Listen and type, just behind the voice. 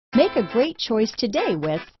Make a great choice today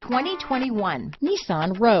with 2021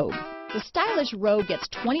 Nissan Rogue. The stylish Rogue gets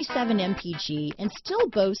 27 mpg and still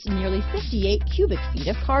boasts nearly 58 cubic feet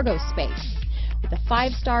of cargo space. With a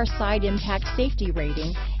 5-star side impact safety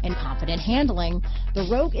rating and confident handling, the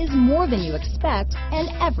Rogue is more than you expect and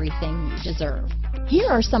everything you deserve. Here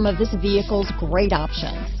are some of this vehicle's great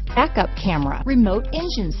options: backup camera, remote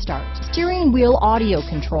engine start, steering wheel audio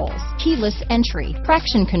controls, keyless entry,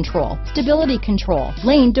 traction control, stability control,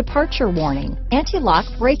 lane departure warning, anti-lock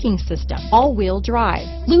braking system, all-wheel drive,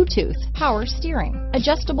 Bluetooth, power steering,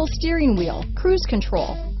 adjustable steering wheel, cruise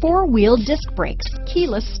control, 4-wheel disc brakes,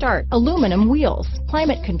 keyless start, aluminum wheels,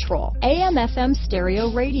 climate control, AM/FM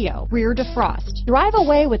stereo radio, rear defrost. Drive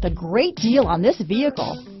away with a great deal on this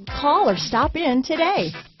vehicle. Call or stop in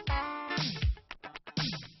today.